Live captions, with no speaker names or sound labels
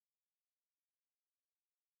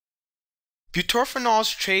Butorphanol's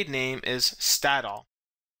trade name is Stadol.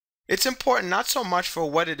 It's important not so much for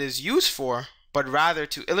what it is used for, but rather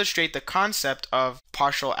to illustrate the concept of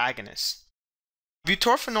partial agonists.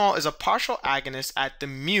 Butorphanol is a partial agonist at the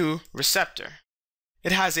mu receptor.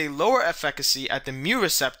 It has a lower efficacy at the mu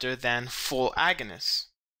receptor than full agonists.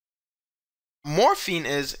 Morphine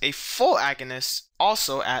is a full agonist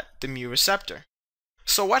also at the mu receptor.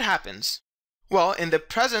 So what happens? Well, in the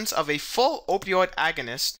presence of a full opioid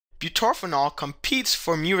agonist, butorphanol competes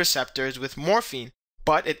for mu receptors with morphine,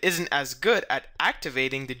 but it isn't as good at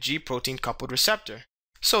activating the G protein coupled receptor,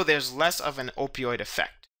 so there's less of an opioid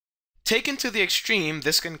effect. Taken to the extreme,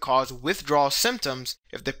 this can cause withdrawal symptoms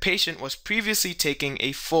if the patient was previously taking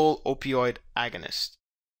a full opioid agonist.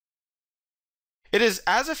 It is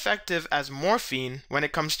as effective as morphine when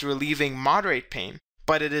it comes to relieving moderate pain,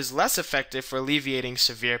 but it is less effective for alleviating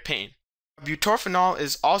severe pain. Butorphanol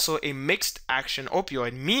is also a mixed action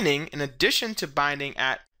opioid, meaning in addition to binding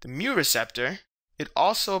at the mu receptor, it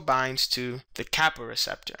also binds to the kappa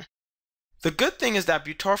receptor. The good thing is that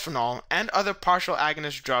butorphanol and other partial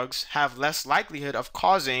agonist drugs have less likelihood of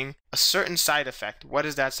causing a certain side effect. What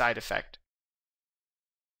is that side effect?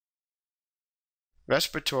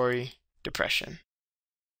 Respiratory depression.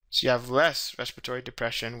 So you have less respiratory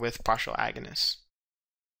depression with partial agonists.